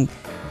seeing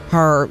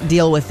her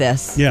deal with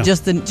this. Yeah.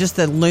 Just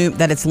the loom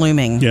that it's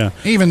looming. Yeah.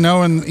 Even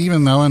knowing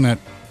that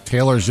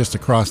Taylor's just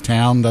across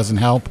town doesn't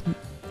help.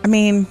 I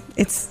mean,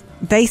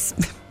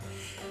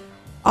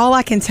 all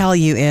I can tell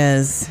you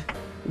is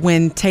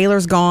when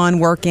Taylor's gone,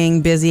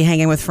 working, busy,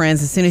 hanging with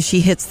friends, as soon as she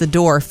hits the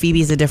door,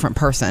 Phoebe's a different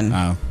person.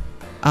 Oh.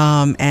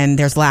 And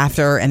there's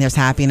laughter and there's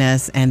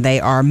happiness, and they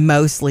are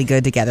mostly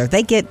good together.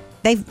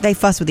 They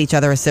fuss with each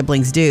other as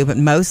siblings do, but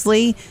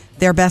mostly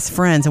they're best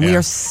friends, and we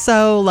are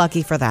so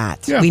lucky for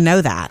that. Yeah. We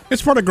know that.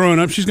 It's part of growing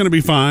up. She's going to be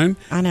fine.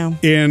 I know.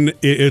 And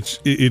it's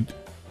been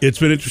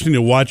interesting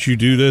to watch you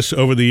do this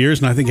over the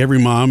years, and I think every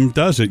mom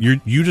does it.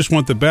 You just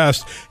want the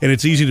best, and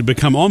it's easy to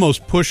become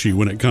almost pushy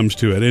when it comes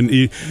to it. And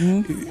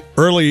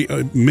early,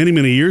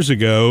 many years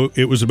ago,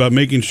 it was about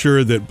making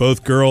sure that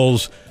both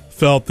girls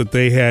felt that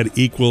they had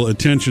equal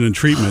attention and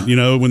treatment,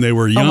 when they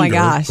were younger, oh my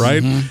gosh.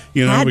 right?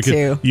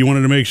 Because you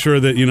wanted to make sure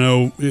that,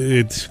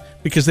 it's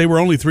because they were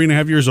only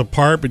 3.5 years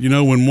apart, but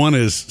when one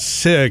is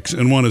 6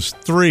 and one is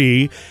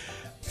 3,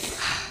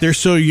 they're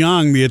so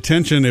young, the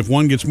attention, if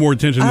one gets more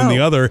attention than the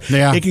other,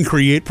 it can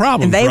create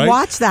problems. And they right?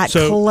 watch that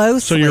closely.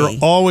 So you're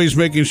always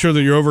making sure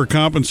that you're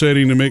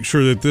overcompensating to make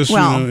sure that this,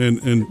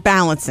 and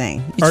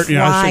balancing. You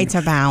try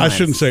to balance. I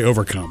shouldn't say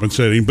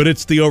overcompensating, but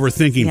it's the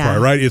overthinking part,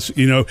 right? It's,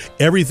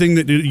 everything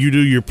that you do,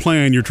 your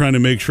plan, you're trying to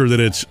make sure that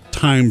it's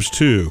times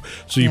 2.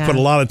 So you put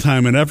a lot of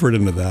time and effort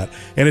into that.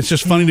 And it's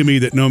just funny to me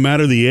that no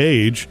matter the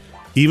age,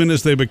 even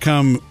as they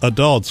become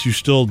adults, you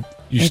still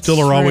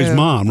are always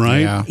mom,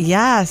 right? Yeah.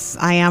 Yes,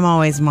 I am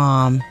always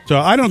mom. So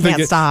I don't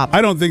think stop.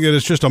 I don't think that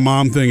it's just a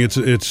mom thing.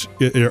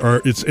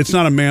 It's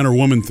not a man or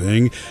woman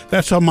thing.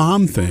 That's a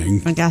mom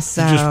thing. I guess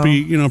so. Just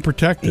be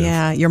protective.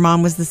 Yeah, your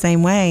mom was the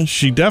same way.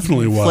 She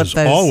definitely was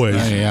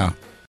always. Yeah.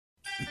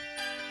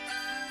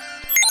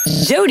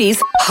 Jody's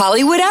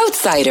Hollywood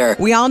Outsider.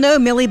 We all know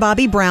Millie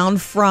Bobby Brown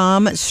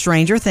from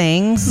Stranger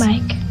Things.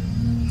 Mike.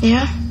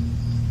 Yeah?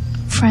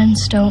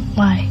 Friends don't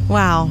lie.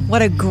 Wow,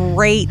 what a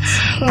great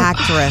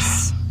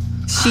actress.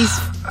 She's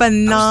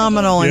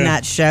phenomenal in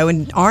that show,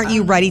 and aren't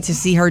you ready to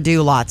see her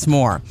do lots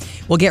more?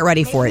 Well, get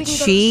ready for it.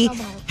 She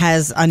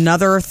has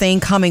another thing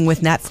coming with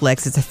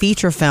Netflix. It's a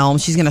feature film.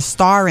 She's going to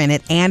star in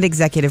it and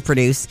executive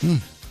produce.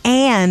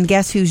 And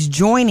guess who's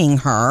joining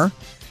her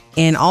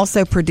in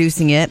also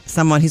producing it?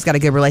 Someone who's got a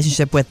good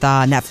relationship with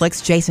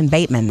Netflix, Jason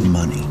Bateman.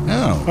 Money.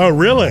 Oh,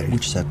 really?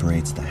 Which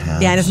separates the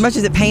haves. Yeah, and as much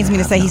as it pains me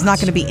to say he's not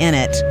going to be in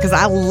it, because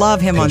I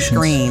love him on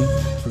screen.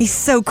 He's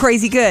so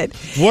crazy good.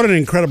 What an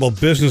incredible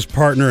business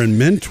partner and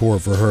mentor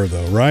for her,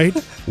 though, right?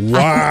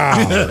 Wow.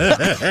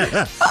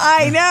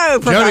 I know,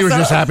 Professor. Jody was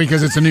just happy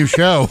because it's a new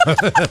show.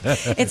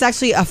 It's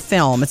actually a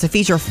film. It's a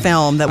feature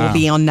film that will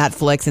be on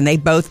Netflix, and they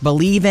both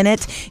believe in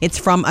it. It's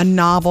from a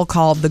novel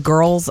called The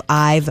Girls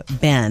I've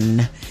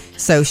Been.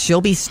 So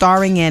she'll be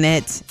starring in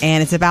it,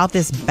 and it's about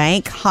this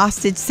bank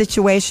hostage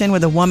situation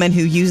with a woman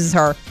who uses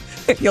her,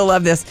 you'll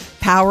love this,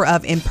 power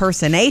of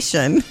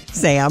impersonation,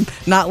 Sam,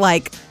 not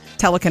like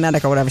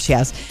telekinetic or whatever she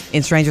has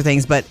in Stranger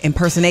Things, but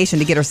impersonation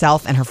to get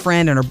herself and her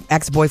friend and her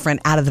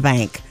ex-boyfriend out of the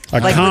bank.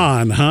 A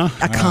con, huh?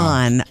 A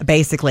con,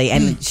 basically,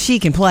 and she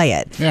can play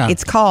it. Yeah.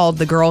 It's called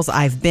The Girls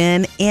I've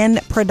Been, in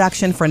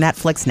production for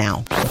Netflix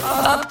now.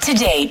 Up to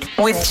date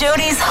with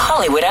Jody's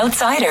Hollywood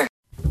Outsider.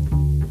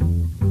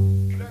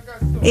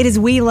 It is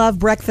We Love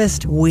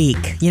Breakfast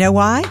Week. You know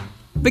why?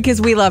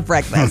 Because we love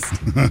breakfast.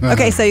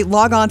 Okay, so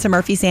log on to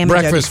Murphy, Sam, and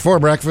Breakfast Jody. for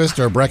breakfast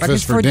or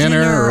breakfast for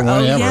dinner or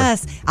whatever. Oh,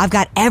 yes. I've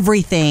got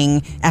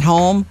everything at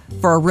home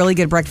for a really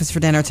good breakfast for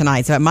dinner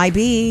tonight. So it might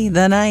be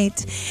the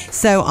night.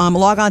 So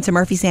log on to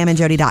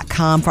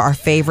murphysamandjody.com for our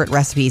favorite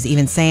recipes.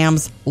 Even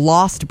Sam's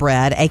Lost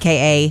Bread,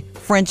 a.k.a.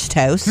 French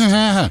toast.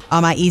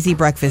 My easy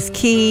breakfast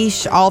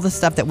quiche. All the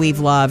stuff that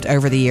we've loved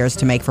over the years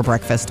to make for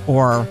breakfast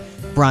or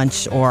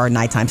brunch or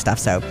nighttime stuff.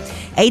 So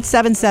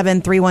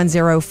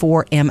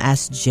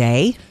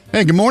 877-310-4MSJ.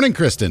 Hey, good morning,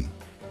 Kristen.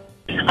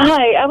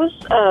 Hi,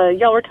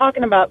 y'all were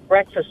talking about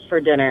breakfast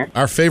for dinner.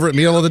 Our favorite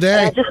meal of the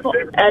day. I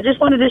just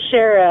wanted to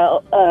share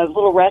a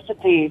little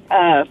recipe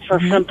for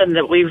something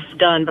that we've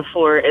done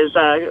before. It's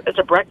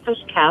a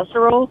breakfast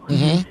casserole.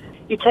 Mm-hmm.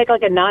 You take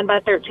like a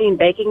 9x13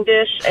 baking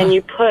dish and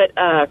you put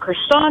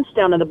croissants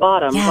down at the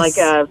bottom, like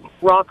a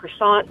raw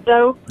croissant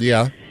dough.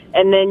 Yeah.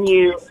 And then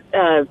you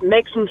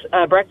make some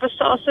breakfast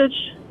sausage,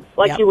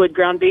 like you would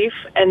ground beef,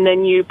 and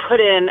then you put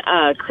in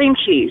cream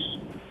cheese.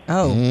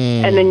 Oh.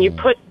 And then you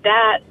put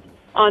that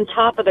on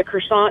top of the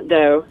croissant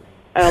dough,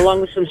 along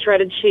with some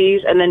shredded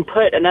cheese, and then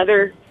put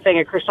another thing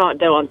of croissant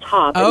dough on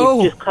top.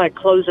 And you just kind of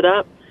close it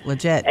up.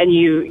 Legit. And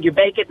you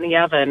bake it in the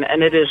oven,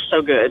 and it is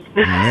so good.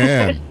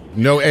 Man.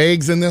 No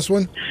eggs in this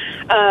one?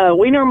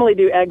 We normally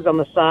do eggs on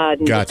the side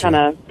and just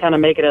Gotcha. kind of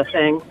make it a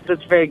thing. So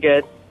it's very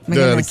good. Do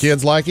the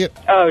kids like it?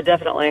 Oh,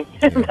 definitely.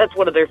 That's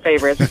one of their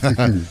favorites.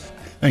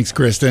 Thanks,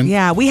 Kristen.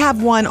 Yeah, we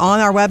have one on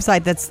our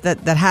website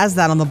that has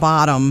that on the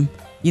bottom,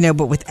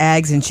 but with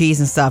eggs and cheese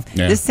and stuff.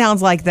 Yeah. This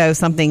sounds like, though,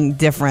 something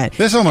different.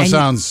 This almost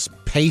sounds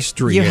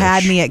pastry. You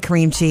had me at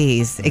cream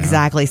cheese. Yeah.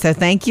 Exactly. So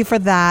thank you for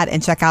that.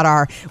 And check out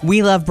our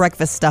We Love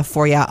Breakfast stuff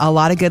for you. A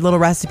lot of good little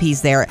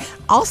recipes there.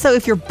 Also,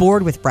 if you're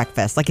bored with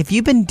breakfast, like if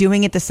you've been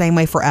doing it the same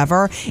way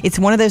forever, it's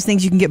one of those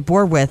things you can get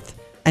bored with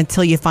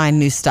until you find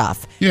new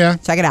stuff. Yeah.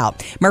 Check it out.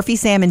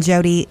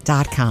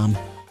 murphysamandjody.com.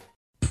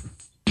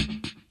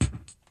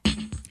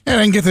 And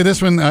I can get to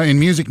this one in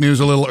music news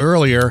a little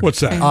earlier.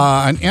 What's that?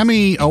 An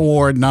Emmy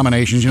Award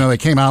nominations. They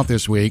came out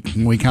this week,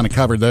 and we kind of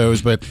covered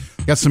those, but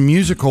got some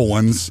musical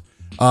ones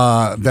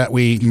that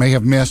we may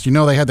have missed.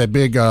 They had that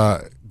big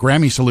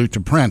Grammy salute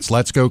to Prince,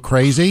 Let's Go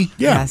Crazy.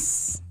 Yeah.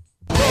 Yes.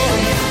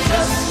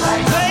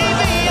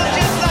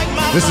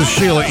 This is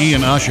Sheila E.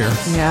 and Usher.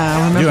 Yeah,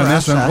 I remember doing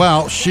this Usher. one.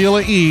 Well,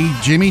 Sheila E.,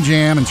 Jimmy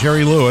Jam, and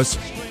Terry Lewis,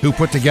 who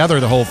put together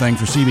the whole thing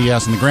for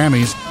CBS and the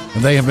Grammys,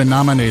 they have been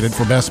nominated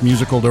for Best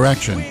Musical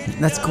Direction.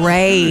 That's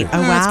great. Oh,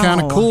 wow. That's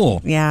kind of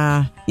cool.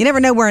 Yeah. You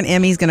never know where an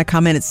Emmy's going to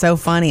come in. It's so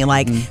funny.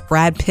 Like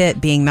Brad Pitt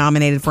being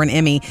nominated for an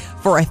Emmy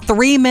for a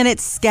 3-minute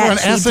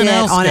sketch he did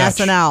on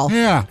SNL.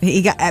 Yeah.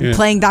 He got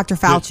playing Dr.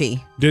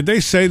 Fauci. Did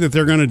they say that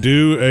they're going to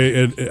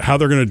do how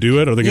they're going to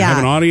do it? Are they going to have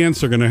an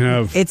audience? They're going to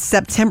have... It's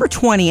September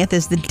 20th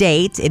is the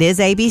date. It is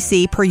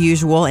ABC per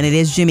usual, and it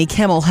is Jimmy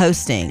Kimmel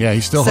hosting. Yeah,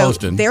 he's still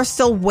hosting. They're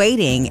still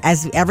waiting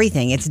as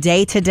everything. It's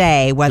day to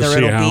day, whether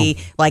it'll be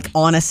like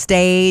on a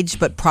stage,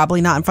 but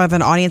probably not in front of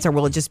an audience, or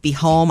will it just be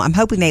home? I'm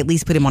hoping they at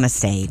least put him on a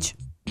stage.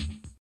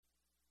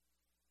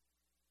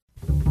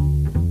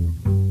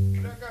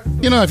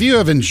 If you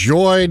have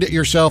enjoyed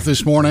yourself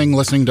this morning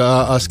listening to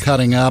us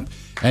cutting up,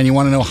 and you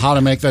want to know how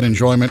to make that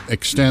enjoyment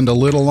extend a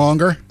little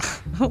longer,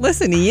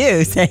 listen to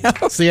you, Sam.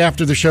 It's the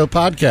After the Show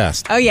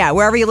podcast. Oh, yeah.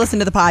 Wherever you listen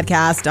to the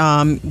podcast,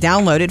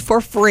 download it for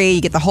free.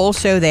 You get the whole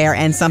show there,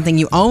 and something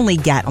you only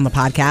get on the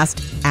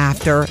podcast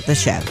after the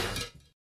show.